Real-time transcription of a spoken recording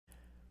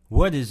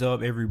What is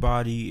up,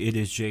 everybody? It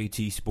is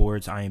JT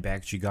Sports. I am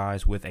back to you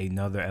guys with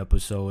another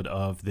episode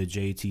of the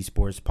JT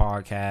Sports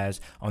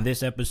Podcast. On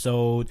this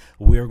episode,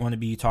 we're going to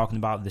be talking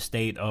about the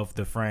state of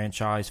the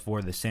franchise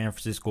for the San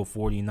Francisco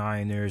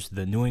 49ers,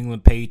 the New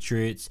England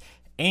Patriots,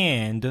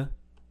 and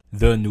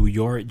the New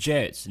York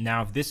Jets.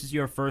 Now, if this is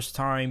your first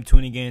time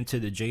tuning in to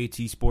the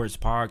JT Sports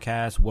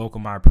Podcast,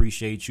 welcome. I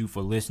appreciate you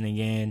for listening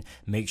in.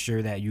 Make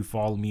sure that you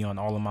follow me on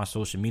all of my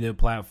social media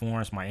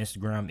platforms. My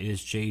Instagram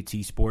is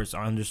JT Sports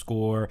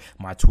 _.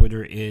 My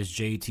Twitter is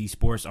JT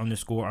Sports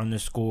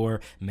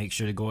 __. Make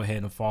sure to go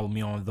ahead and follow me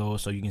on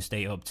those so you can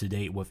stay up to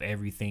date with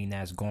everything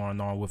that's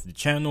going on with the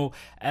channel,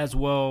 as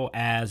well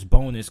as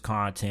bonus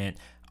content.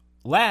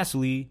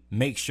 Lastly,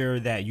 make sure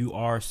that you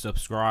are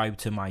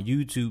subscribed to my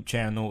YouTube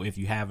channel if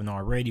you haven't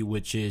already,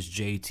 which is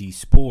JT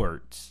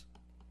Sports.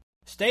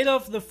 State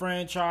of the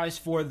franchise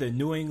for the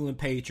New England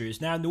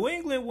Patriots. Now, New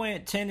England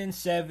went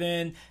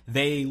 10-7.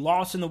 They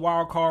lost in the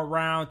wild card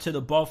round to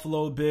the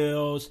Buffalo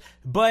Bills.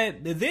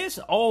 But this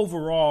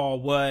overall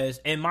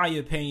was, in my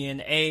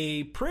opinion,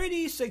 a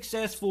pretty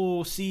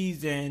successful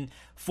season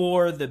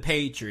for the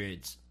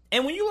Patriots.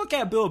 And when you look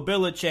at Bill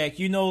Belichick,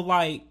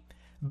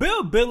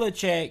 Bill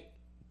Belichick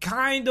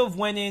kind of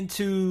went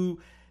into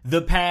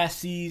the past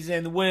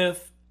season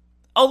with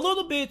a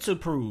little bit to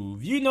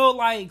prove.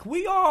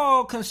 We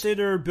all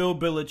consider Bill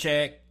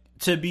Belichick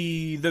to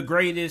be the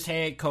greatest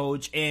head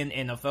coach in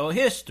NFL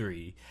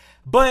history.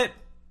 But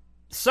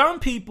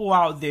some people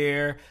out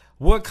there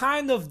were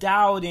kind of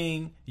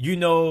doubting,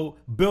 Bill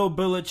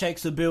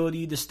Belichick's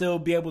ability to still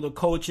be able to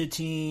coach a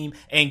team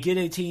and get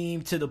a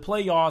team to the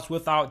playoffs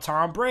without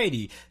Tom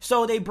Brady.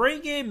 So they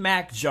bring in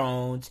Mac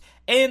Jones,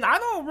 and I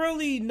don't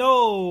really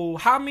know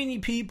how many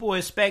people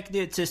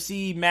expected to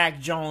see Mac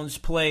Jones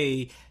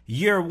play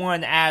year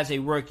one as a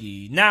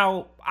rookie.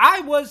 Now,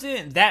 I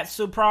wasn't that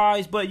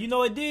surprised, but,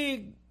 it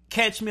did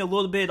catch me a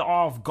little bit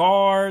off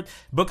guard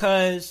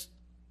because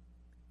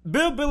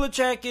Bill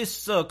Belichick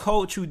is a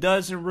coach who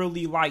doesn't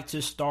really like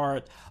to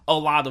start a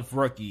lot of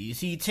rookies.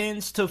 He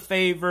tends to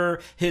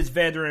favor his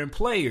veteran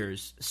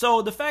players.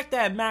 So the fact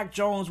that Mac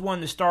Jones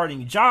won the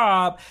starting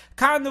job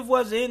kind of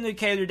was an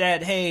indicator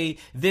that, hey,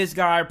 this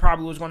guy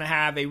probably was going to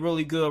have a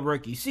really good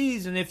rookie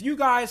season. If you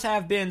guys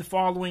have been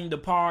following the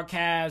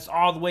podcast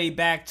all the way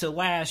back to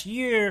last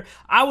year,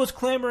 I was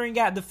clamoring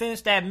at the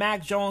fence that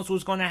Mac Jones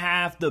was going to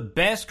have the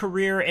best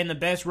career and the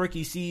best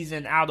rookie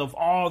season out of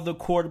all the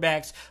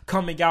quarterbacks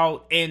coming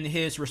out in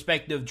his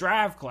respective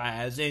draft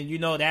class. And,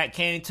 that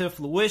came to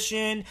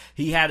fruition.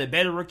 He had a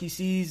better rookie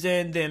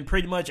season than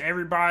pretty much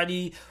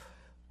everybody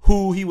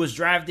who he was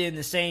drafted in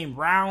the same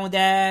round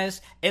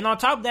as. And on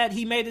top of that,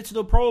 he made it to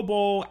the Pro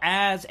Bowl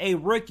as a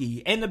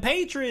rookie. And the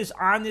Patriots,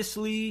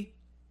 honestly,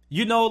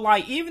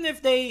 even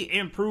if they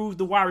improve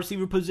the wide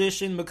receiver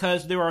position,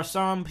 because there are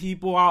some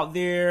people out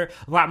there,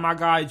 like my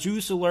guy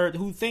Juice Alert,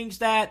 who thinks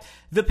that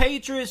the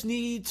Patriots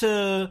need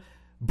to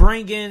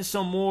bring in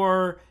some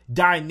more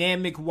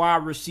dynamic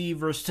wide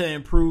receivers to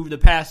improve the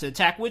pass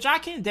attack, which I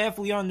can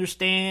definitely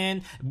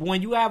understand.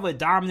 When you have a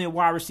dominant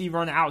wide receiver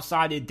on the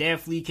outside, it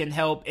definitely can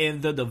help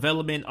in the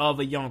development of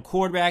a young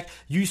quarterback.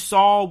 You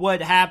saw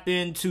what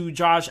happened to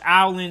Josh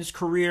Allen's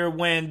career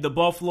when the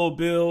Buffalo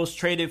Bills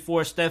traded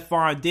for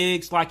Stephon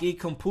Diggs. It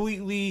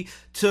completely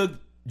took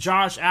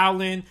Josh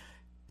Allen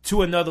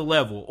to another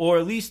level, or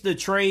at least the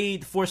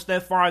trade for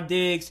Stephon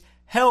Diggs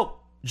helped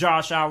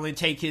Josh Allen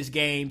take his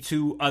game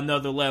to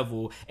another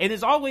level. And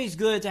it's always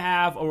good to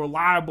have a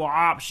reliable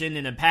option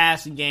in a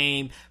passing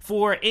game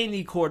for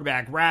any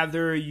quarterback,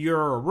 rather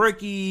you're a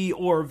rookie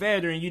or a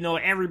veteran.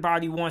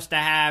 Everybody wants to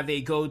have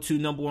a go-to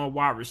number one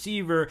wide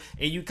receiver,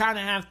 and you kind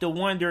of have to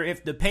wonder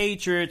if the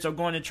Patriots are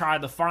going to try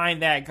to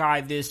find that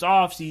guy this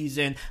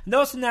offseason.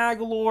 Nelson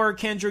Agholor,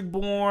 Kendrick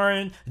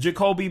Bourne,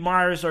 Jacoby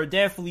Myers are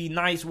definitely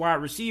nice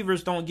wide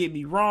receivers, don't get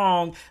me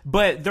wrong,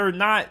 but they're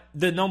not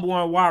the number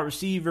one wide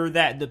receiver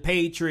that the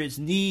Patriots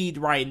need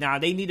right now.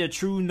 They need a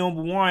true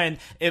number one.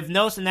 If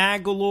Nelson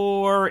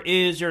Agholor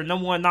is your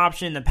number one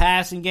option in the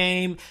passing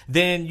game,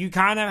 then you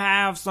kind of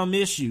have some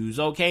issues,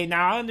 okay?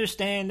 Now, I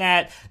understand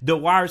that the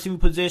wide receiver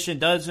position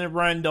doesn't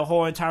run the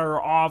whole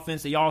entire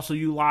offense. They also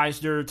utilize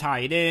their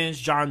tight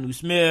ends, Jonnu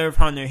Smith,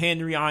 Hunter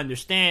Henry. I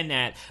understand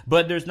that.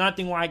 But there's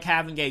nothing like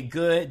having a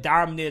good,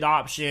 dominant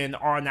option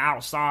on the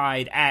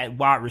outside at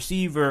wide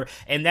receiver.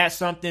 And that's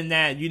something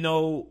that,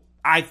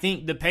 I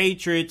think the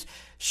Patriots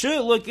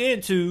should look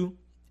into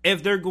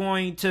if they're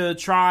going to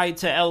try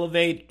to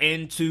elevate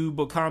into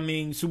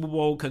becoming Super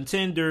Bowl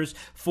contenders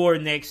for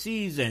next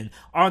season.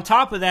 On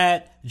top of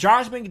that,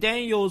 Josh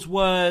McDaniels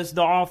was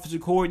the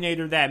offensive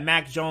coordinator that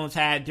Mac Jones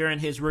had during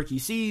his rookie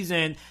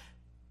season.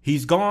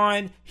 He's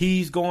gone.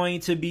 He's going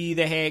to be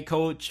the head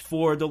coach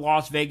for the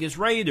Las Vegas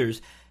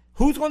Raiders.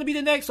 Who's going to be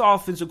the next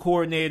offensive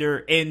coordinator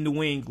in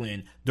New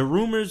England? The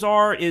rumors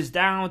are is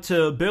down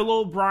to Bill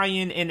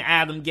O'Brien and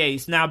Adam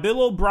Gase. Now,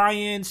 Bill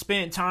O'Brien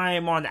spent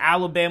time on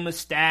Alabama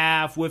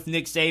staff with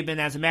Nick Saban.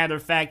 As a matter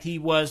of fact, he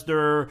was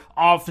their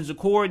offensive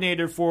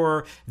coordinator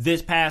for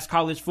this past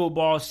college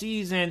football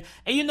season.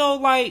 And,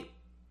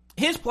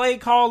 his play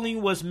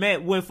calling was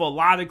met with a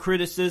lot of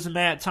criticism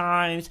at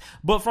times,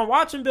 but from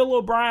watching Bill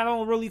O'Brien, I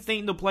don't really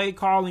think the play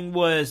calling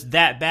was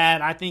that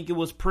bad. I think it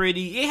was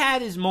pretty. It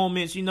had its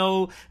moments,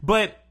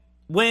 but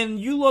when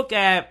you look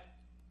at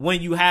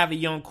when you have a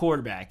young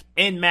quarterback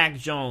in Mac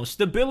Jones,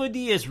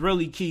 stability is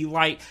really key.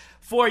 Like,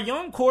 for a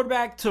young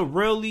quarterback to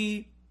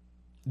really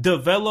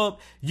develop,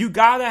 you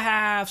gotta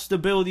have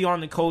stability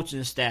on the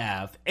coaching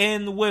staff.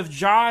 And with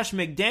Josh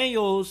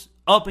McDaniels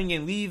upping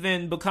and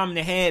leaving, becoming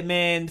the head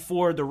man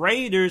for the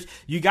Raiders,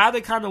 you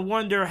gotta kind of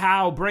wonder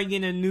how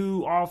bringing a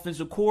new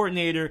offensive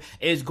coordinator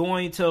is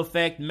going to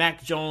affect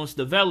Mac Jones'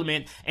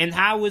 development, and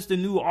how is the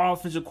new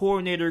offensive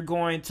coordinator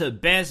going to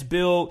best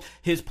build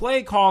his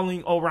play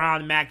calling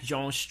around Mac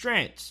Jones'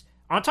 strengths.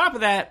 On top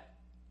of that,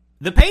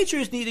 the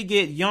Patriots need to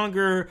get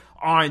younger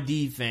on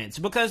defense,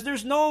 because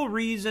there's no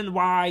reason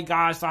why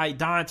guys like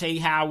Dante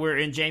Howard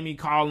and Jamie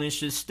Collins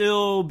should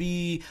still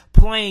be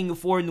playing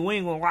for New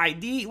England. Like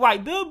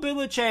Bill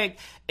Belichick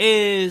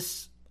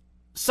is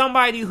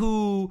somebody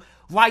who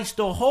likes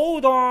to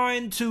hold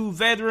on to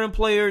veteran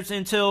players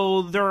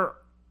until there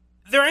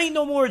ain't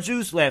no more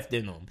juice left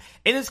in them.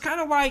 And it's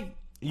kind of like,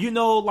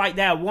 like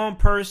that one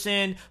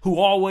person who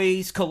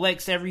always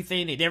collects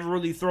everything. They never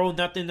really throw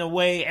nothing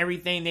away.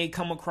 Everything they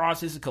come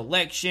across is a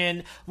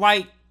collection.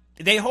 Like,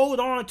 they hold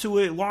on to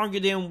it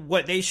longer than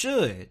what they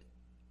should.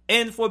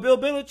 And for Bill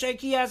Belichick,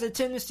 he has a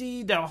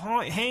tendency to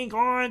hang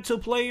on to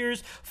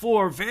players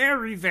for a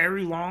very,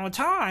 very long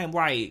time.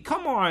 Like,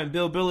 come on,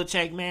 Bill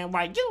Belichick, man.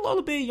 Like, get a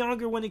little bit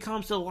younger when it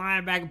comes to the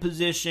linebacker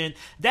position.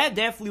 That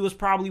definitely was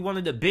probably one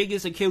of the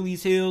biggest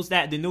Achilles heels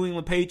that the New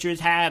England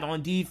Patriots had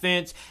on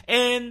defense.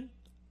 And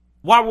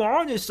while we're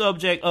on this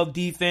subject of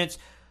defense,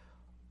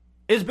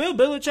 is Bill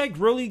Belichick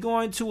really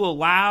going to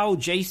allow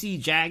J.C.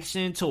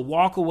 Jackson to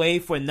walk away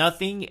for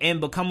nothing and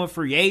become a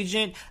free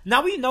agent?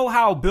 Now, we know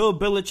how Bill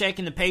Belichick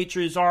and the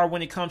Patriots are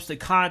when it comes to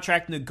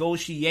contract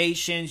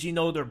negotiations.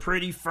 They're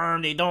pretty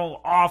firm. They don't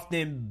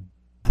often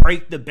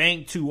break the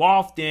bank too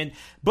often.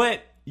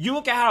 But you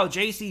look at how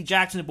J.C.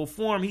 Jackson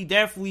performed. He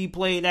definitely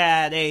played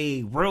at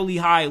a really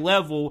high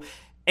level.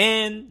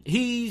 And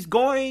he's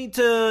going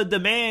to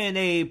demand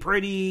a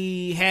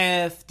pretty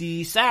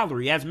hefty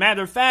salary. As a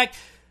matter of fact,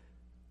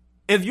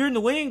 if you're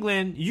New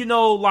England,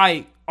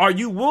 are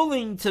you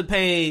willing to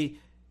pay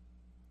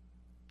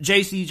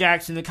J.C.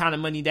 Jackson the kind of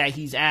money that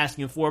he's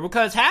asking for?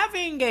 Because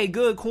having a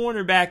good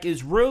cornerback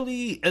is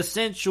really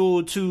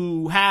essential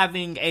to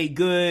having a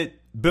good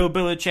Bill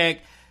Belichick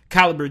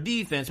caliber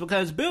defense,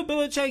 because Bill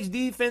Belichick's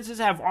defenses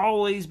have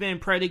always been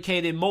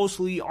predicated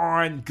mostly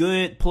on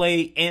good play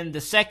in the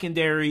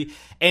secondary,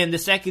 and the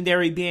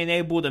secondary being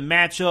able to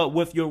match up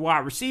with your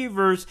wide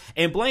receivers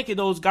and blanket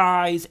those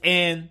guys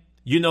and,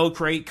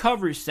 create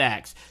coverage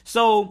sacks.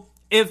 So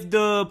if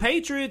the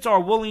Patriots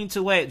are willing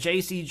to let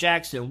J.C.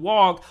 Jackson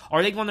walk,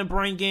 are they going to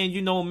bring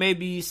in,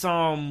 maybe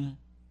some,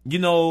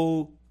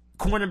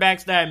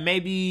 cornerbacks that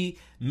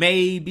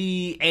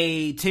maybe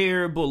a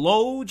tier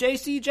below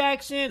J.C.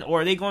 Jackson?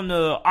 Or are they going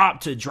to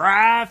opt to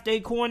draft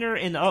a corner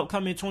in the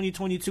upcoming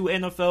 2022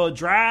 NFL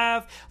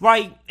draft?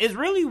 Like, it's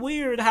really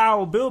weird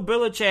how Bill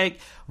Belichick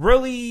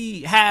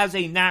really has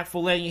a knack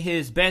for letting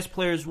his best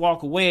players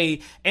walk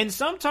away. And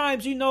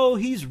sometimes,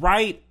 he's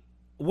right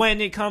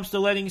when it comes to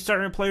letting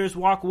certain players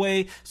walk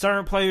away.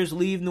 Certain players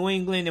leave New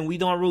England and we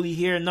don't really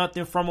hear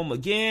nothing from them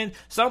again.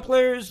 Some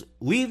players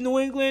leave New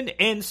England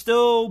and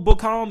still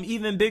become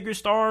even bigger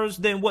stars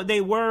than what they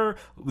were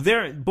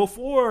there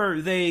before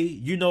they,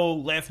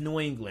 left New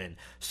England.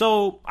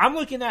 So I'm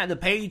looking at the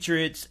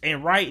Patriots,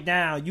 and right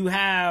now you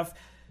have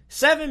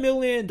 $7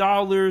 million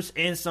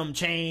and some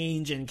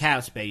change in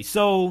cap space.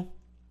 So,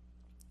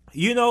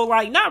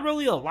 not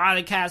really a lot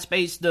of cap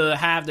space to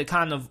have the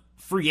kind of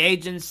free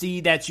agency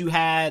that you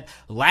had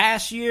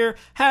last year.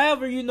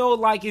 However,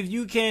 if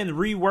you can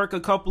rework a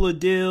couple of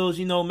deals,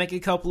 make a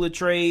couple of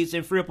trades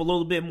and free up a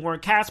little bit more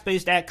cap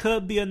space, that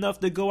could be enough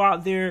to go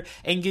out there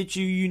and get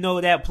you,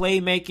 that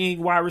playmaking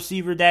wide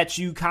receiver that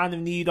you kind of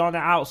need on the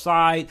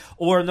outside,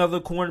 or another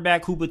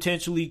cornerback who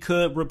potentially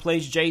could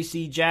replace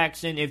J.C.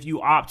 Jackson if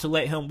you opt to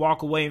let him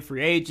walk away in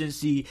free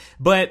agency.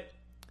 But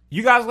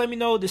you guys let me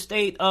know the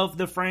state of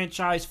the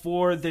franchise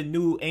for the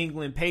New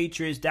England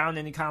Patriots down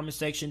in the comment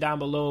section down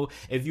below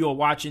if you are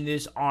watching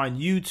this on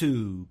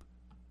YouTube.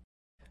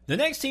 The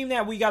next team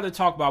that we got to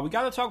talk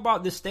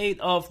about the state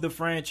of the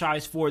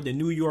franchise for the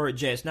New York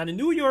Jets. Now, the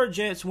New York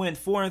Jets went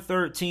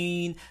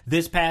 4-13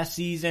 this past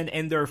season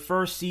in their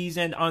first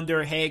season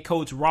under head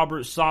coach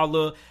Robert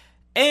Saleh,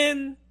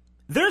 and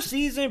their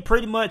season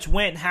pretty much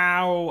went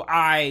how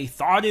I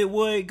thought it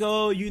would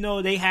go.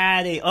 They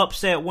had a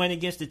upset win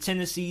against the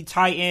Tennessee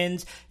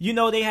Titans.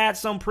 They had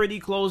some pretty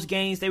close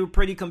games. They were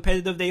pretty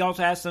competitive. They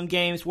also had some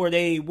games where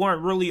they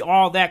weren't really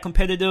all that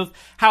competitive.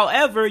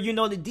 However,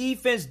 the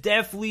defense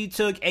definitely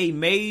took a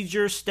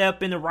major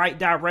step in the right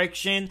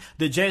direction.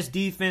 The Jets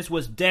defense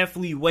was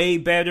definitely way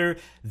better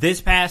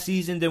this past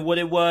season than what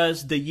it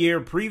was the year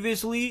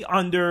previously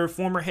under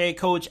former head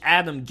coach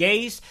Adam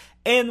Gase.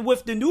 And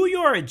with the New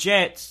York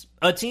Jets,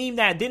 a team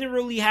that didn't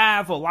really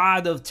have a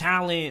lot of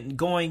talent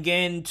going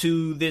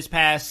into this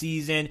past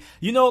season,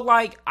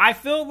 I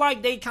feel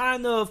like they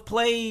kind of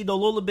played a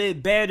little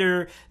bit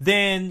better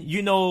than,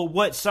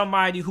 what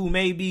somebody who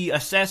may be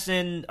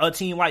assessing a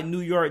team like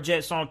New York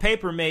Jets on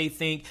paper may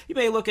think. You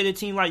may look at a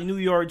team like New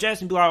York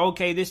Jets and be like,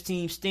 okay, this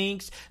team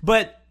stinks.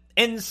 But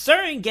in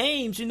certain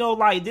games,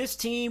 this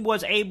team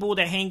was able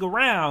to hang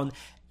around.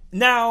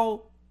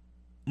 Now,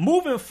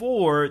 moving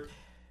forward,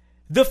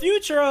 the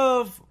future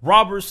of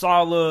Robert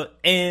Saleh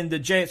and the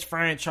Jets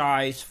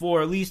franchise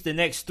for at least the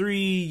next 3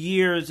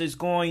 years is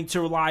going to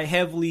rely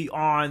heavily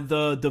on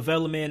the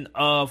development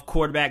of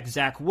quarterback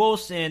Zach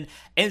Wilson.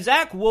 And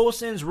Zach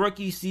Wilson's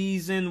rookie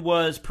season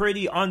was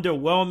pretty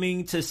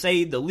underwhelming, to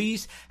say the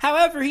least.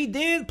 However, he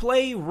did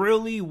play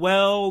really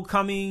well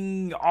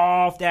coming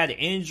off that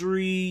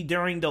injury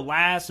during the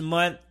last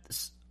month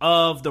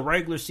of the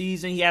regular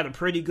season. He had a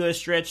pretty good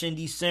stretch in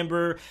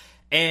December,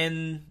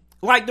 and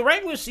the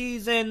regular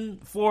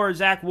season for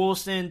Zach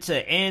Wilson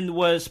to end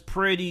was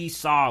pretty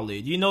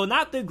solid.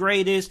 Not the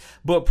greatest,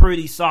 but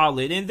pretty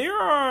solid. And there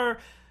are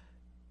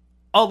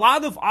a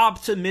lot of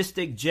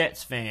optimistic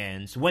Jets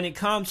fans when it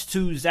comes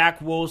to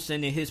Zach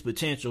Wilson and his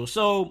potential.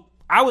 So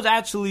I was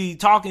actually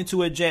talking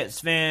to a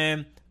Jets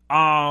fan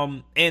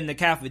in the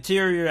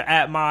cafeteria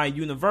at my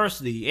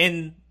university,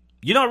 and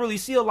you don't really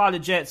see a lot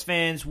of Jets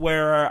fans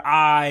where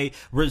I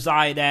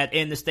reside at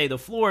in the state of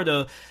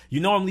Florida.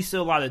 You normally see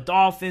a lot of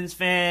Dolphins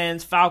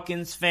fans,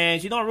 Falcons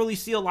fans. You don't really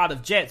see a lot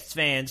of Jets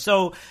fans.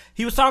 So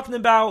he was talking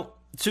about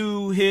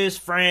to his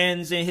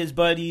friends and his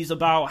buddies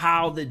about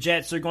how the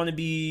Jets are going to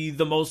be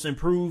the most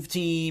improved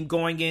team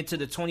going into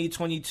the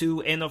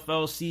 2022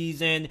 NFL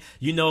season.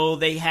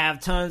 They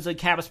have tons of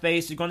cap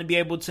space. They're going to be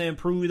able to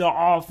improve the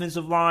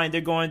offensive line.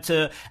 They're going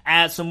to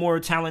add some more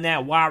talent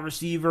at wide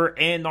receiver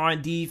and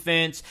on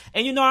defense.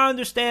 And, I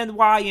understand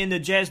why, and the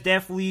Jets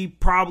definitely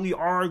probably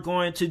are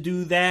going to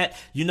do that.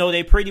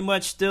 They pretty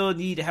much still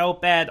need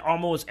help at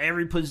almost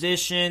every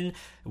position.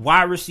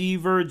 Wide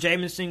receiver,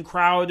 Jamison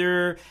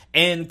Crowder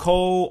and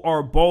Cole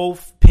are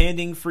both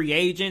pending free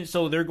agents,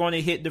 so they're going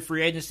to hit the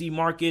free agency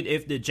market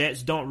if the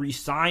Jets don't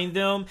re-sign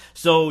them.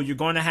 So you're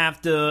going to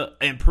have to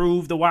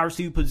improve the wide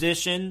receiver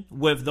position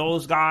with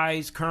those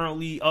guys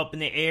currently up in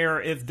the air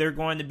if they're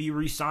going to be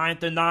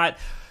re-signed or not.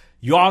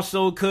 You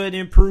also could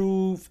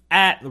improve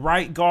at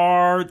right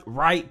guard,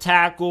 right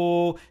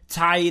tackle,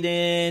 tight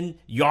end.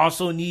 You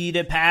also need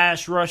a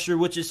pass rusher,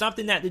 which is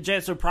something that the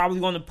Jets are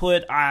probably going to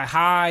put a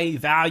high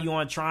value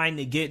on trying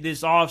to get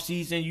this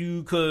offseason.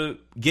 You could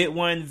get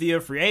one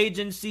via free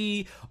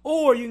agency,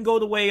 or you can go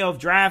the way of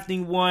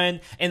drafting one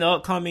in the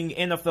upcoming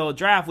NFL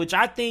draft, which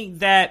I think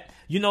that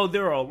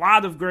there are a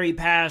lot of great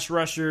pass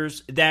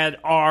rushers that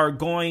are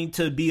going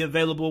to be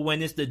available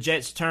when it's the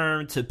Jets'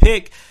 turn to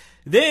pick.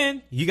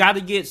 Then you got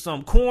to get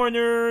some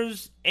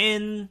corners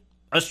and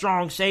a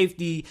strong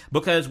safety,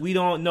 because we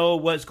don't know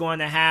what's going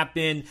to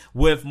happen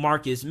with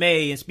Marcus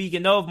May. And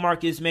speaking of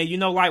Marcus May,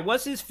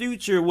 what's his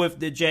future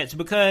with the Jets?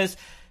 Because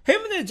him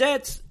and the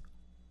Jets,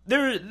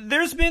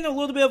 there's been a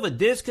little bit of a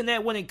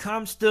disconnect when it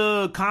comes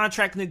to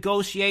contract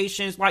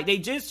negotiations. They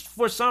just,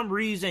 for some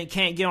reason,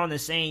 can't get on the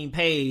same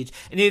page.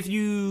 And if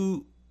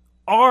you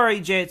are a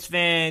Jets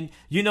fan,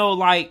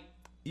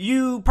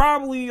 you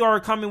probably are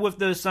coming with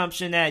the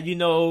assumption that,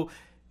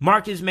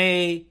 Marcus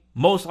May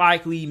most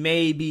likely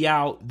may be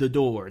out the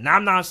door. Now,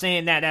 I'm not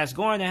saying that that's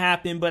going to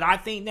happen, but I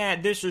think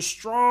that there's a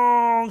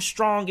strong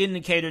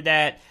indicator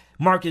that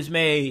Marcus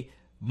May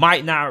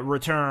might not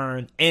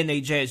return in a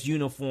Jets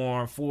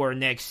uniform for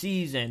next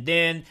season.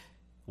 Then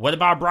what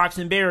about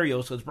Braxton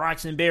Berrios? Because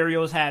Braxton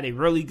Berrios had a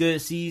really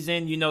good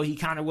season. He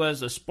kind of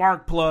was a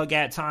spark plug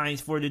at times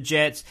for the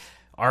Jets.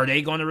 Are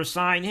they going to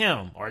resign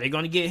him? Are they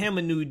going to get him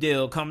a new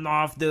deal coming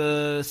off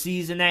the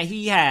season that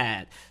he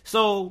had?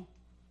 So,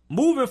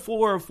 moving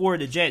forward for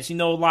the Jets,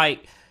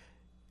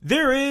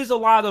 there is a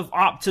lot of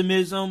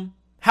optimism.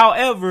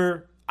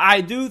 However,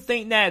 I do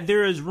think that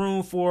there is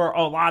room for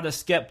a lot of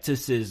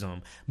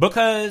skepticism,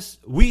 because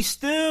we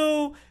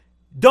still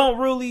don't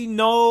really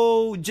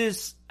know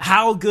just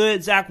how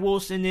good Zach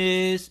Wilson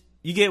is.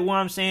 You get what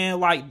I'm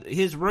saying?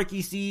 His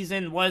rookie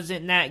season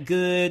wasn't that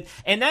good.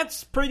 And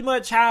that's pretty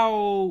much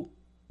how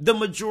the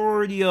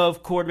majority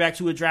of quarterbacks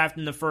who were drafted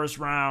in the first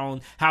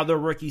round, how their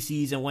rookie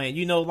season went.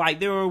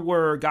 There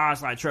were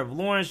guys like Trevor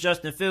Lawrence,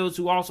 Justin Fields,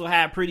 who also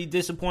had pretty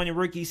disappointing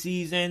rookie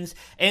seasons.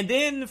 And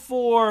then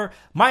for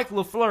Mike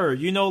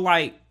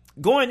LaFleur,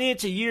 going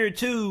into year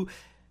 2,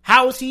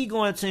 how is he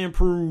going to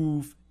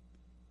improve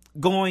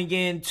going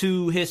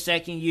into his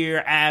second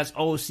year as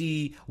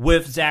OC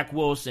with Zach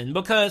Wilson?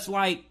 Because,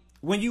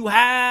 when you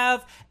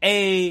have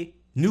a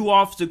new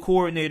offensive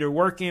coordinator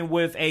working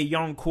with a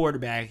young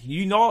quarterback,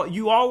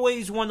 you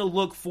always want to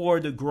look for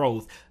the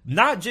growth,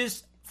 not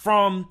just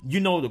from,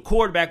 the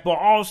quarterback, but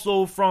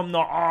also from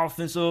the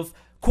offensive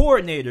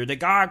coordinator, the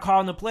guy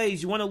calling the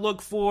plays. You want to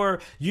look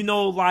for,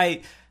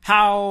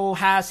 how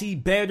has he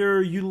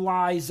better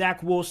utilized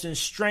Zach Wilson's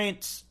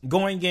strengths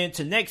going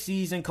into next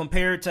season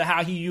compared to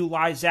how he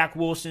utilized Zach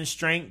Wilson's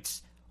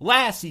strengths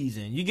last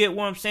season. You get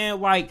what I'm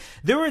saying? Like,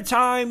 there were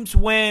times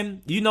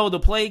when, the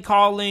play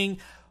calling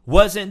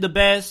wasn't the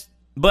best,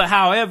 but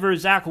however,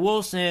 Zach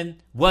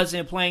Wilson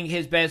wasn't playing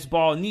his best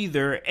ball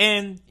neither.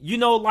 And,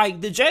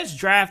 the Jets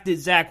drafted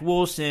Zach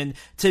Wilson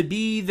to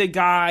be the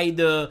guy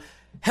to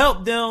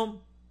help them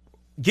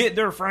get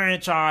their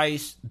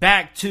franchise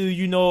back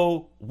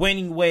to,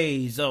 winning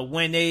ways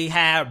when they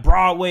had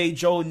Broadway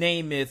Joe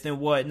Namath and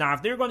whatnot.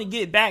 If they're going to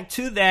get back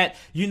to that,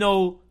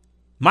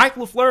 Mike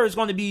LaFleur is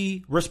going to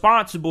be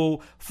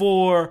responsible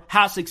for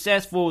how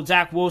successful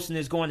Zach Wilson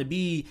is going to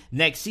be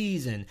next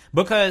season.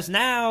 Because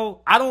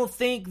now, I don't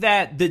think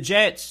that the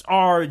Jets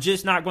are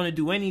just not going to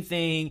do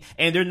anything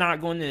and they're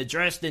not going to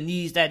address the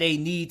needs that they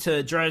need to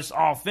address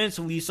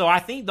offensively. So I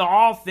think the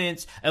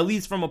offense, at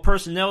least from a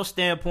personnel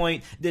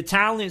standpoint, the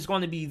talent is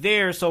going to be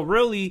there. So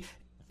really,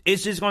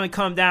 it's just going to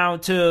come down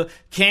to,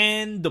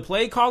 can the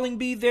play calling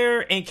be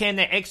there and can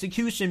the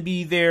execution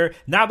be there,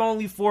 not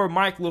only for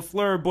Mike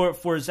LaFleur, but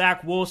for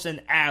Zach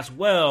Wilson as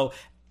well.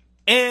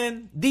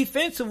 And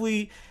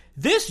defensively,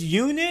 this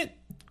unit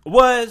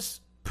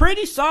was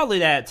pretty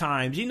solid at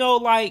times.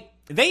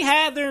 They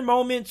had their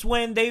moments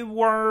when they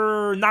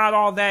were not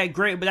all that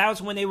great, but that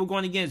was when they were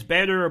going against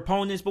better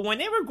opponents. But when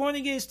they were going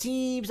against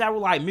teams that were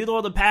like middle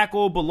of the pack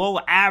or below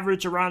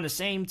average, around the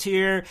same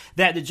tier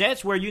that the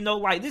Jets were,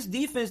 this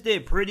defense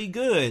did pretty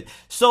good.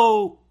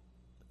 So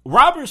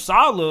Robert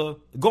Saleh,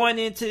 going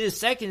into his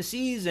second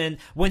season,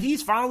 when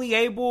he's finally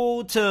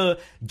able to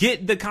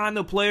get the kind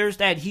of players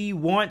that he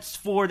wants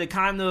for the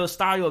kind of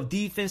style of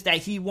defense that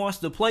he wants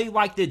to play,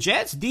 like the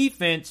Jets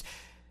defense,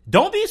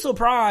 don't be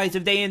surprised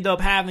if they end up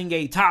having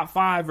a top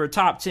 5 or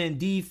top 10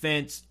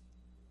 defense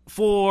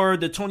for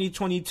the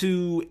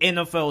 2022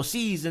 NFL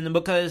season,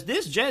 because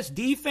this Jets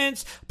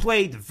defense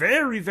played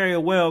very, very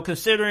well,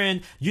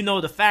 considering,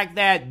 the fact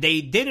that they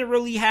didn't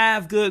really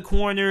have good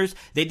corners.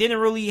 They didn't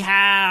really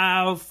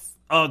have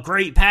a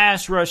great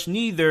pass rush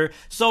neither.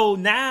 So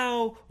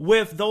now,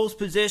 with those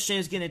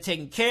positions getting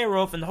taken care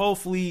of and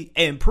hopefully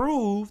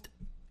improved,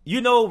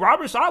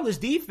 Robert Saleh's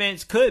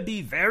defense could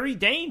be very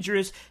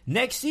dangerous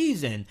next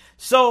season.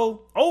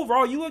 So,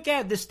 overall, you look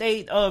at the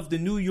state of the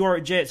New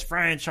York Jets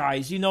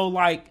franchise,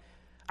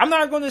 I'm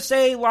not going to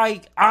say,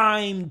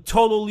 I'm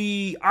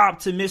totally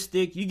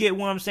optimistic. You get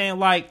what I'm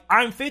saying?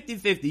 I'm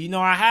 50-50.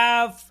 I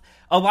have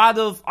a lot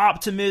of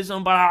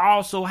optimism, but I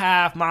also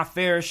have my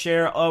fair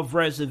share of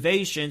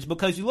reservations,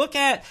 because you look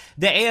at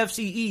the AFC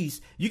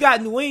East, you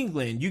got New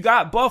England, you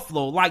got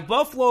Buffalo.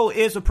 Buffalo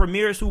is a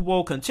premier Super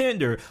Bowl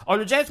contender. Are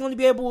the Jets going to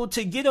be able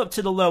to get up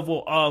to the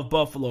level of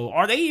Buffalo?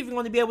 Are they even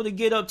going to be able to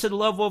get up to the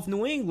level of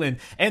New England?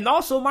 And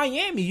also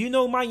Miami.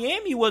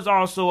 Miami was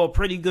also a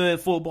pretty good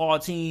football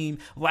team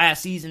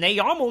last season. They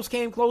almost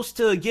came close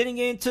to getting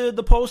into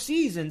the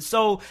postseason.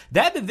 So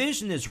that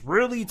division is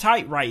really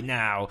tight right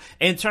now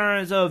in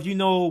terms of,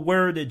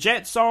 where the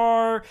Jets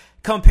are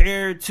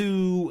compared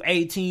to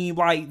a team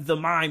like the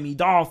Miami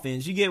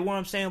Dolphins. You get what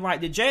I'm saying?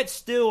 The Jets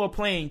still are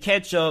playing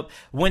catch up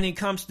when it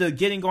comes to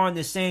getting on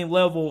the same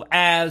level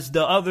as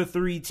the other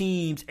 3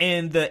 teams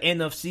in the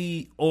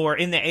NFC, or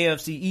in the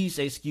AFC East,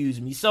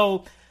 excuse me.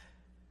 So,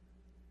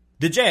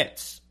 the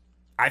Jets,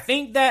 I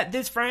think that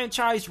this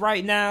franchise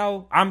right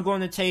now, I'm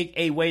going to take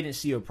a wait and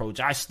see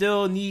approach. I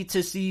still need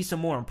to see some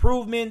more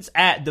improvements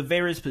at the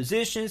various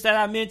positions that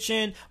I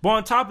mentioned. But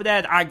on top of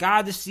that, I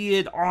got to see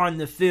it on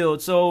the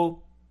field.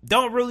 So,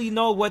 don't really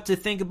know what to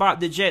think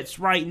about the Jets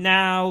right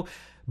now,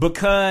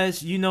 because,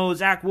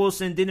 Zach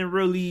Wilson didn't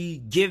really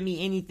give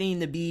me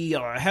anything to be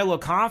hella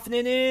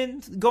confident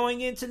in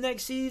going into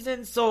next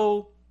season.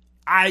 So,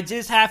 I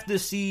just have to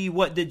see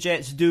what the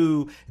Jets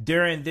do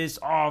during this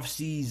off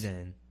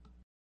season.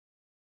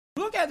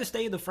 Look at the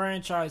state of the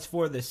franchise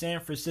for the San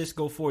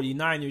Francisco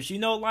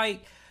 49ers.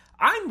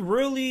 I'm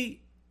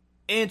really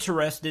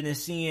interested in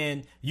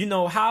seeing,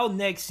 how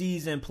next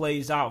season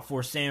plays out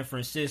for San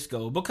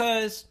Francisco,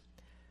 because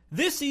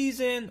this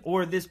season,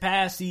 or this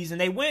past season,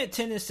 they went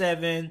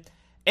 10-7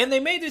 and they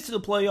made it to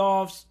the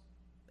playoffs,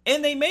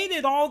 and they made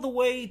it all the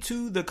way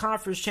to the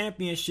conference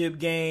championship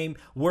game,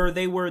 where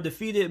they were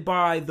defeated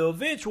by the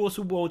eventual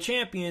Super Bowl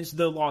champions,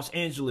 the Los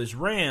Angeles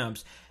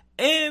Rams.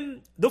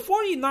 And the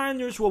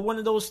 49ers were one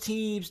of those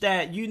teams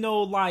that,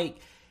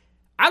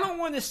 I don't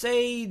want to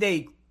say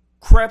they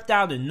crept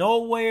out of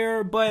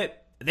nowhere,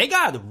 but they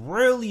got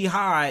really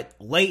hot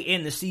late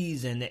in the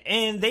season,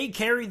 and they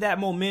carried that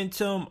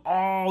momentum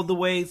all the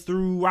way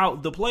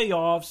throughout the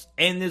playoffs,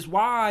 and is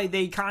why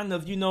they kind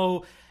of,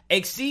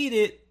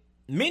 exceeded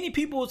many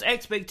people's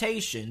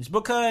expectations,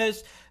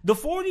 because the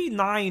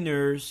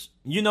 49ers,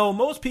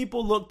 most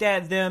people looked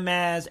at them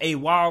as a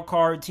wild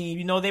card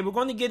team. They were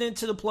going to get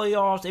into the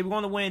playoffs, they were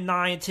going to win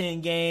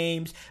 9-10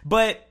 games,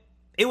 but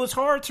it was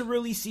hard to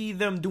really see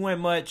them doing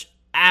much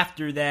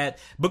after that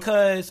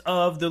because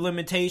of the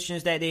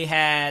limitations that they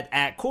had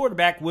at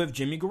quarterback with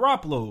Jimmy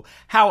Garoppolo.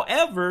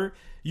 However,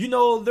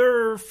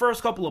 their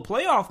first couple of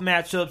playoff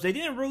matchups, they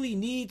didn't really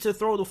need to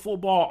throw the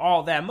football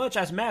all that much.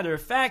 As a matter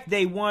of fact,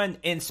 they won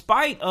in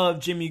spite of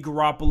Jimmy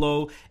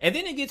Garoppolo. And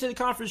then they get to the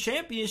conference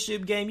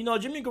championship game.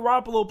 Jimmy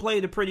Garoppolo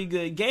played a pretty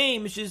good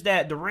game. It's just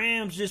that the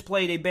Rams just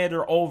played a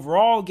better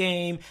overall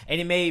game, and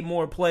they made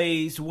more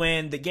plays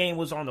when the game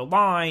was on the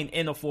line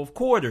in the fourth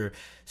quarter.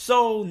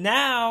 So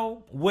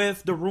now,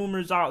 with the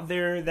rumors out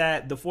there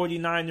that the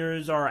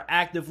 49ers are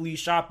actively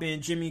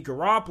shopping Jimmy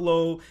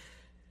Garoppolo,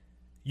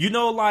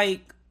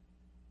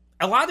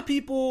 a lot of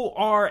people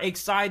are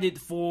excited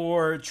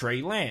for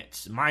Trey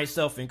Lance,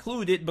 myself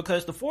included,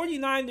 because the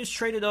 49ers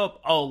traded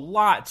up a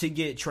lot to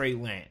get Trey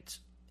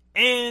Lance.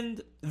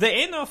 And the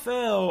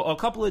NFL, a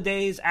couple of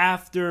days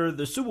after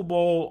the Super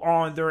Bowl,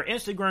 on their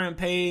Instagram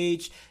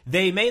page,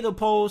 they made a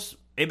post.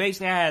 It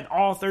basically had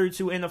all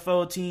 32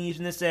 NFL teams,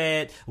 and it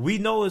said, "We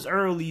know it's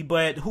early,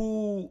 but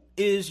who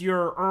is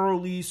your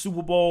early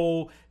Super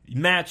Bowl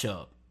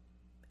matchup?"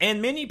 And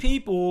many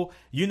people,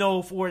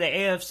 for the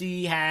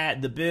AFC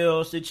had the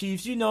Bills, the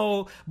Chiefs,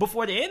 but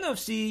for the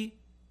NFC,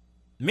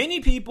 many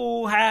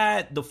people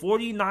had the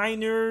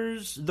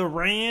 49ers, the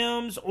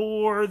Rams,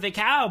 or the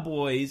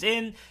Cowboys.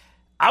 And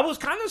I was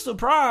kind of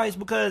surprised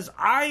because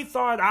I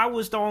thought I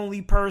was the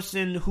only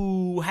person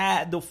who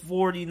had the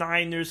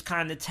 49ers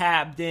kind of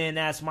tapped in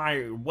as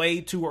my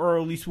way too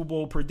early Super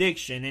Bowl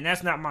prediction. And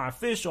that's not my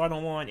official. I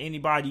don't want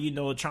anybody,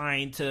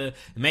 trying to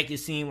make it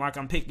seem like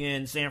I'm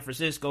picking San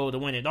Francisco to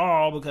win it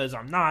all, because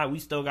I'm not. We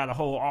still got a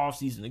whole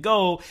offseason to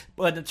go.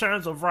 But in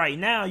terms of right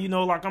now,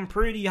 I'm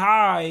pretty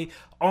high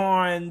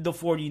on the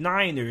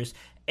 49ers.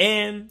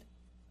 And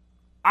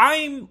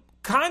I'm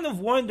kind of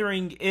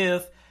wondering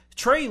if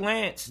Trey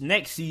Lance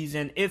next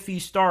season, if he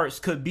starts,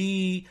 could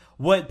be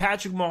what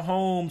Patrick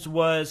Mahomes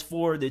was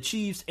for the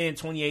Chiefs in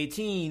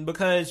 2018.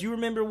 Because you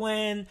remember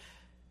when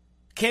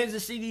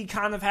Kansas City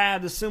kind of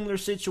had a similar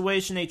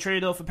situation. They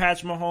traded up for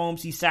Patrick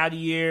Mahomes. He sat a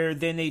year.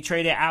 Then they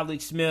traded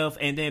Alex Smith.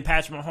 And then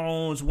Patrick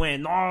Mahomes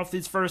went off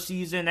his first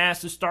season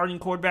as the starting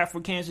quarterback for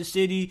Kansas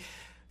City.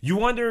 You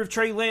wonder if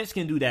Trey Lance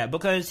can do that,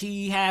 because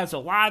he has a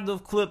lot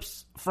of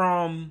clips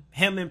from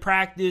him in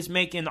practice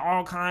making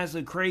all kinds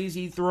of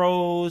crazy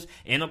throws.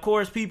 And, of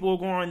course, people are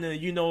going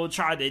to,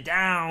 try to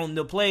down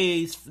the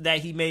plays that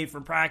he made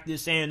from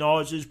practice, saying, "Oh,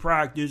 it's just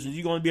practice. Is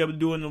he going to be able to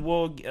do it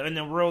in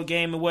the real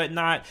game and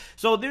whatnot?"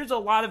 So there's a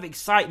lot of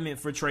excitement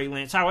for Trey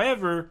Lance.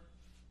 However,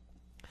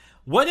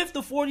 what if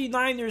the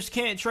 49ers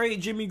can't trade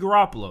Jimmy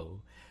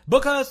Garoppolo?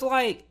 Because,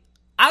 I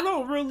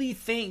don't really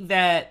think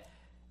that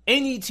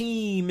any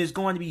team is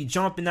going to be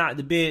jumping out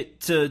the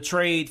bit to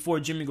trade for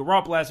Jimmy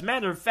Garoppolo. As a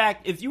matter of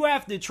fact, if you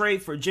have to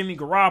trade for Jimmy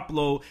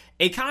Garoppolo,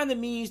 it kind of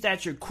means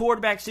that your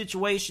quarterback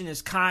situation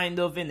is kind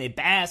of in a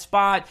bad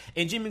spot,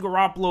 and Jimmy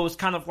Garoppolo is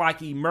kind of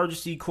like an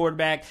emergency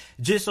quarterback,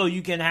 just so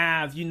you can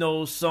have,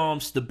 some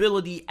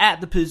stability at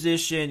the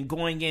position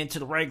going into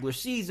the regular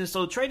season.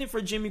 So trading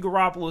for Jimmy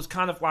Garoppolo is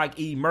kind of like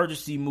an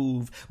emergency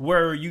move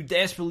where you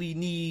desperately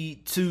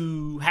need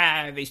to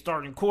have a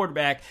starting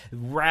quarterback,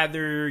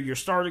 rather your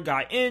starter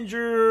got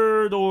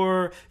injured,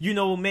 or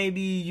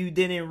maybe you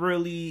didn't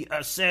really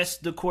assess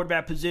the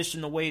quarterback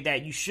position the way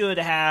that you should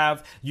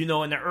have, in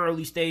the early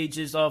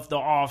stages of the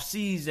off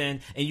season,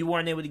 and you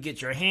weren't able to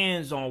get your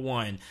hands on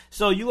one.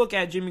 So you look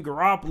at Jimmy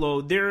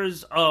Garoppolo,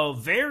 there's a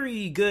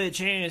very good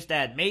chance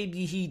that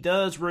maybe he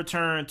does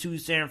return to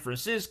San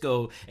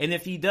Francisco. And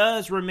if he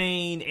does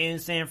remain in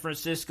San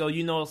Francisco,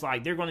 it's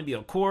like they're going to be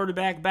a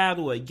quarterback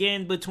battle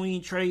again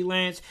between Trey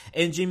Lance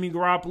and Jimmy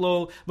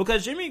Garoppolo,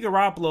 because Jimmy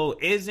Garoppolo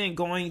isn't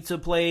going to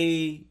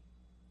play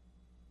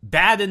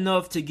bad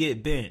enough to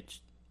get benched.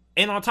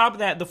 And on top of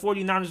that, the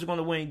 49ers are going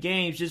to win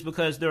games just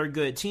because they're a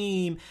good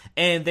team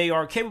and they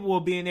are capable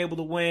of being able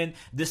to win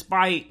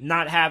despite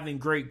not having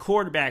great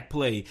quarterback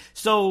play.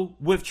 So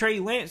with Trey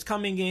Lance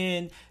coming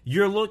in,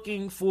 you're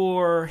looking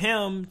for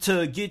him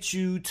to get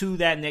you to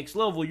that next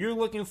level. You're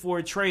looking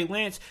for Trey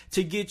Lance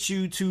to get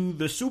you to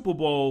the Super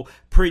Bowl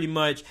pretty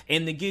much,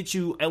 and to get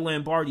you a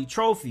Lombardi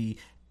trophy.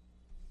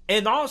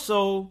 And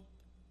also,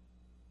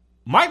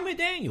 Mike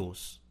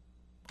McDaniels,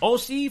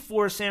 OC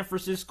for San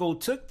Francisco,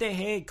 took the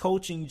head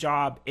coaching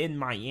job in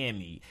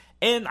Miami.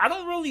 And I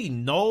don't really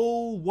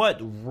know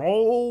what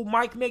role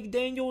Mike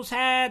McDaniels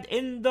had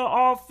in the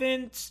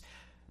offense,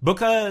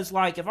 because,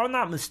 if I'm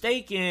not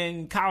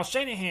mistaken, Kyle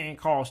Shanahan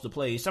calls the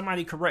plays.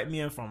 Somebody correct me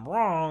if I'm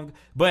wrong,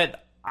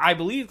 but I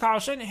believe Kyle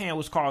Shanahan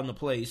was calling the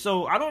play.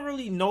 So I don't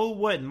really know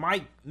what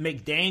Mike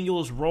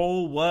McDaniels'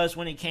 role was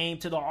when it came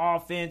to the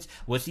offense.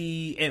 Was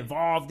he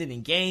involved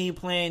in game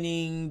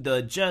planning, the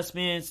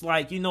adjustments?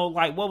 What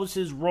was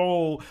his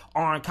role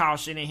on Kyle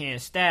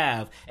Shanahan's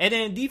staff? And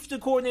then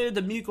defensive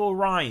coordinator DeMeco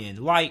Ryan.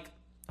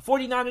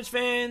 49ers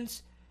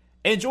fans,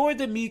 enjoy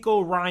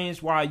DeMeco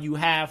Ryans while you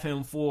have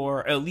him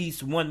for at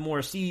least one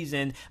more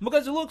season,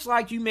 because it looks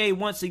like you may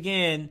once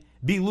again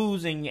be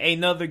losing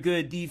another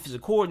good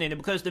defensive coordinator,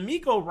 because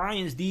DeMeco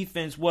Ryan's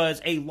defense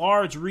was a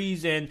large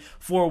reason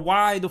for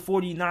why the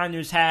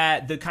 49ers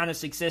had the kind of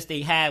success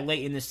they had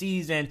late in the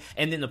season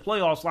and in the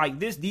playoffs.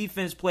 This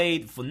defense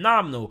played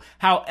phenomenal.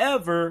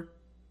 However,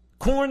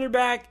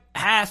 cornerback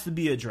has to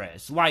be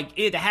addressed. Like,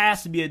 it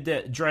has to be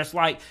addressed.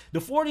 Like, the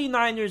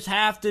 49ers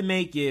have to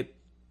make it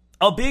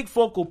a big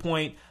focal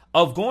point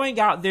of going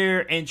out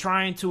there and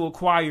trying to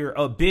acquire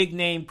a big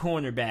name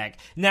cornerback.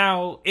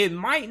 Now, it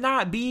might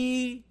not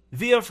be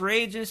via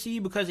free agency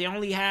because they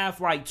only have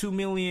like $2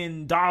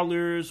 million,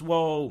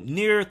 well,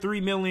 near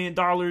 $3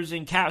 million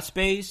in cap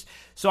space.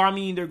 So, I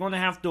mean, they're going to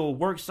have to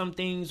work some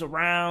things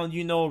around,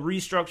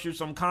 restructure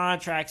some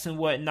contracts and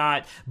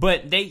whatnot.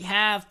 But they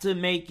have to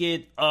make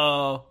it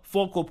a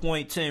focal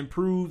point to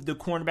improve the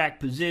cornerback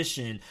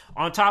position.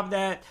 On top of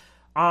that,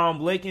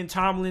 Laken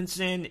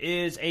Tomlinson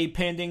is a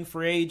pending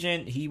free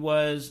agent. He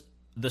was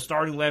the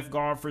starting left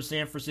guard for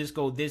San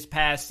Francisco this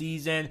past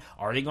season.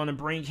 Are they going to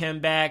bring him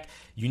back?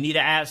 You need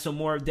to add some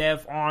more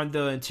depth on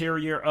the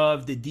interior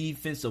of the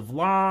defensive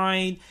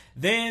line.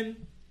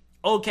 Then,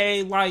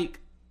 okay,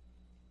 like,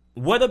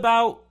 what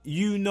about,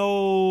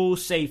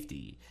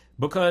 safety?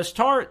 Because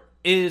Tart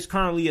is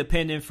currently a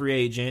pending free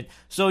agent.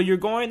 So you're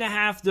going to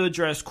have to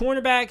address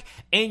cornerback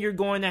and you're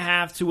going to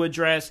have to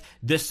address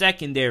the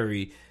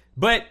secondary.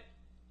 But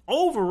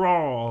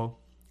overall,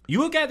 you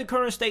look at the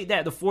current state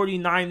that the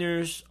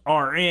 49ers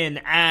are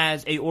in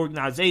as a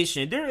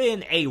organization, they're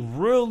in a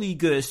really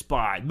good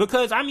spot.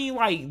 Because, I mean,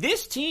 like,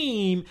 this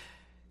team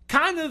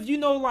kind of,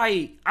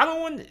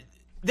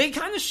 they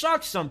kind of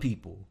shocked some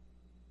people.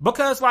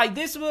 Because, like,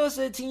 this was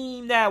a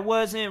team that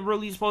wasn't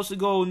really supposed to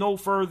go no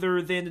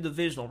further than the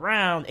divisional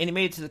round, and it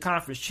made it to the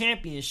conference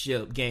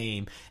championship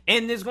game.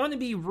 And it's going to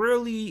be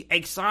really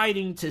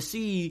exciting to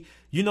see,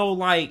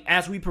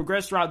 as we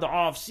progress throughout the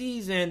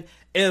offseason,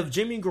 if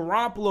Jimmy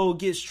Garoppolo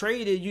gets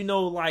traded,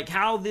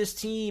 how this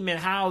team and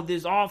how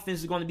this offense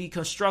is going to be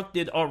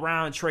constructed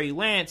around Trey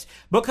Lance.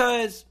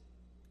 Because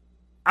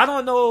I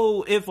don't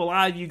know if a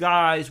lot of you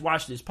guys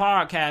watch this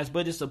podcast,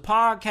 but it's a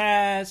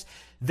podcast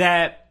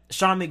that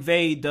Sean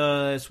McVay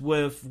does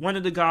with one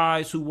of the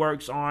guys who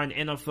works on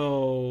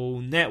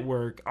NFL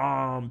Network,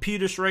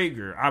 Peter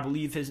Schrager, I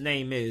believe his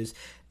name is.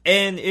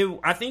 And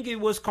I think it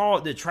was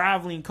called The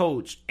Traveling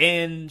Coach.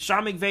 And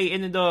Sean McVay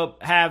ended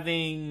up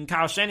having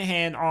Kyle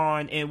Shanahan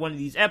on in one of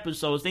these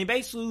episodes. They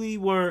basically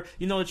were,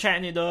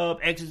 chatting it up,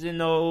 X's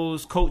and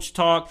O's, coach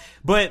talk.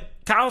 But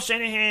Kyle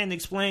Shanahan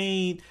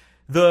explained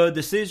the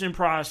decision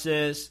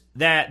process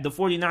that the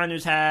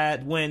 49ers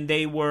had when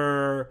they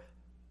were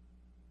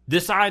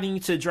deciding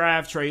to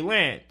draft Trey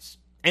Lance.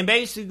 And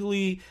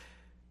basically,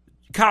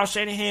 Kyle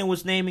Shanahan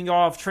was naming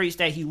off traits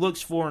that he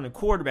looks for in a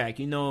quarterback.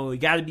 You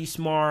got to be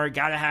smart,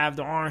 got to have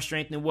the arm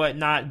strength and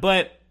whatnot.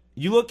 But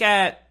you look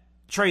at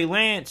Trey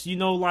Lance,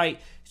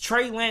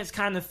 Trey Lance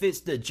kind of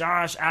fits the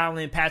Josh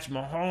Allen, Patrick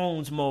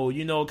Mahomes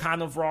mode.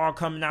 Kind of raw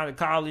coming out of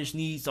college,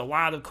 needs a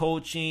lot of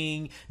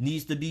coaching,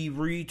 needs to be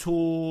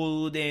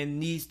retooled, and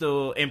needs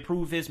to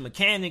improve his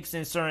mechanics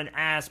in certain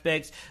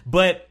aspects.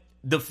 But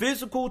the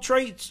physical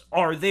traits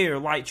are there.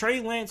 Like, Trey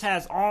Lance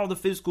has all the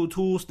physical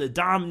tools to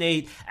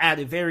dominate at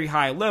a very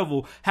high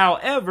level.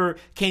 However,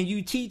 can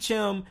you teach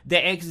him the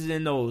X's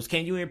and O's?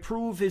 Can you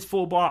improve his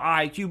football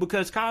IQ?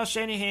 Because Kyle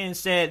Shanahan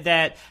said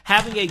that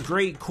having a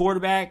great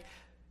quarterback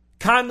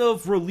kind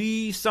of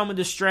relieve some of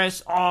the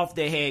stress off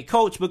the head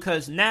coach,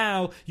 because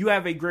now you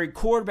have a great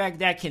quarterback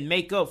that can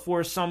make up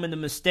for some of the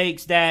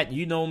mistakes that,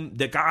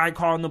 the guy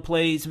calling the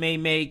plays may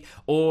make,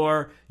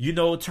 or,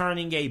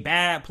 turning a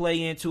bad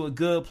play into a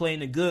good play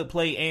and a good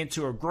play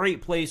into a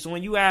great play. So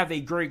when you have a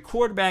great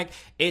quarterback,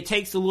 it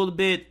takes a little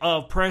bit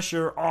of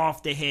pressure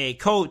off the head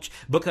coach,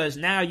 because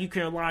now you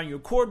can rely on your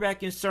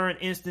quarterback in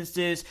certain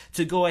instances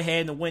to go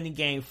ahead and win the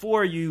game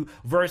for you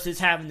versus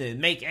having to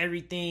make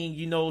everything,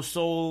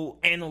 so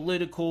analytical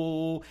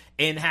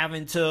and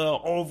having to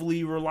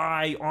overly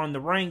rely on the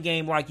run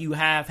game like you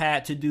have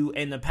had to do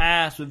in the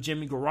past with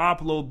Jimmy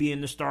Garoppolo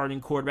being the starting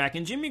quarterback.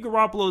 And Jimmy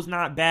Garoppolo is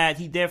not bad.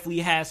 He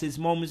definitely has his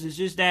moments. It's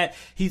just that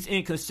he's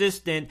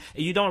inconsistent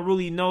and you don't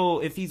really know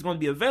if he's going to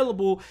be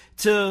available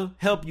to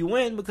help you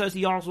win, because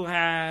he also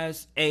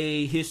has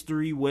a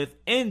history with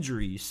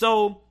injuries.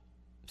 So,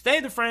 state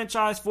of the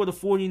franchise for the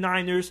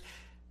 49ers,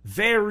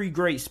 very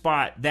great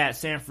spot that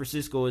San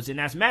Francisco is in.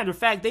 As a matter of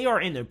fact, they are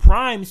in the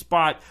prime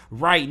spot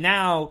right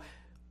now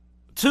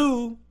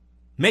to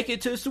make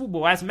it to the Super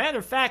Bowl. As a matter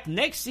of fact,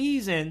 next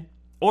season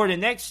or the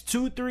next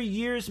 2-3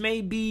 years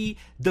may be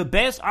the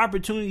best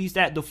opportunities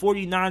that the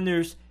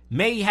 49ers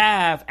may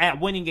have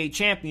at winning a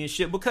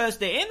championship, because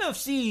the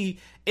NFC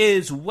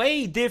is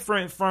way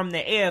different from the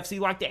AFC.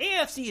 Like, the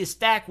AFC is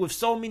stacked with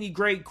so many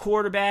great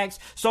quarterbacks,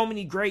 so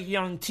many great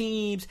young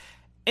teams.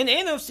 And the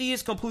NFC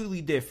is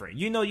completely different.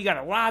 You got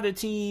a lot of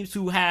teams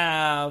who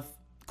have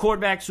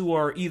quarterbacks who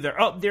are either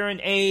up there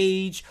in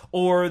age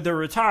or they're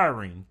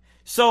retiring.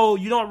 So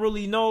you don't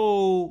really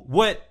know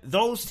what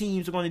those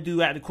teams are going to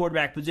do at the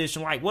quarterback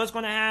position. Like, what's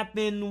going to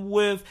happen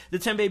with the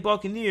Tampa Bay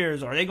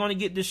Buccaneers? Are they going to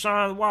get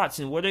Deshaun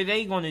Watson? What are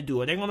they going to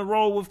do? Are they going to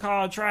roll with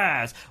Kyle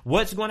Trask?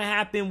 What's going to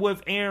happen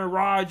with Aaron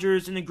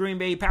Rodgers and the Green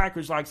Bay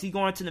Packers? Like, is he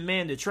going to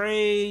demand a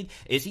trade?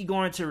 Is he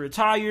going to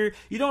retire?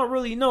 You don't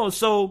really know.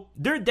 So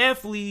there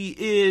definitely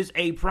is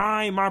a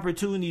prime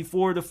opportunity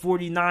for the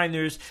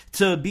 49ers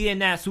to be in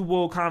that Super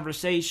Bowl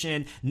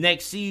conversation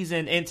next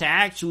season and to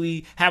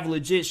actually have a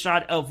legit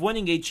shot of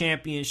winning a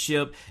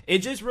championship. It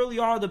just really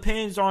all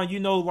depends on,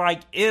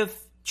 like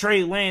if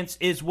Trey Lance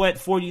is what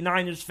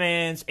 49ers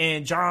fans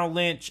and John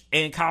Lynch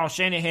and Kyle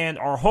Shanahan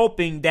are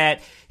hoping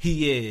that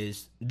he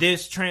is.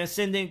 This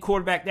transcendent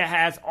quarterback that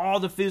has all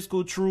the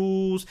physical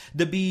tools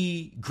to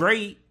be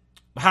great.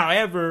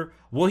 However,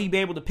 will he be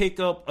able to pick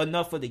up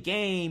enough of the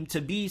game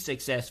to be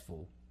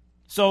successful?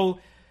 So,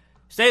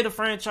 state of the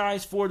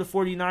franchise for the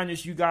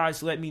 49ers, you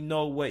guys let me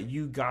know what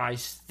you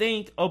guys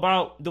think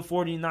about the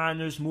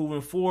 49ers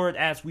moving forward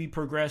as we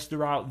progress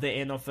throughout the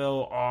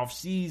NFL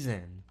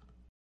offseason.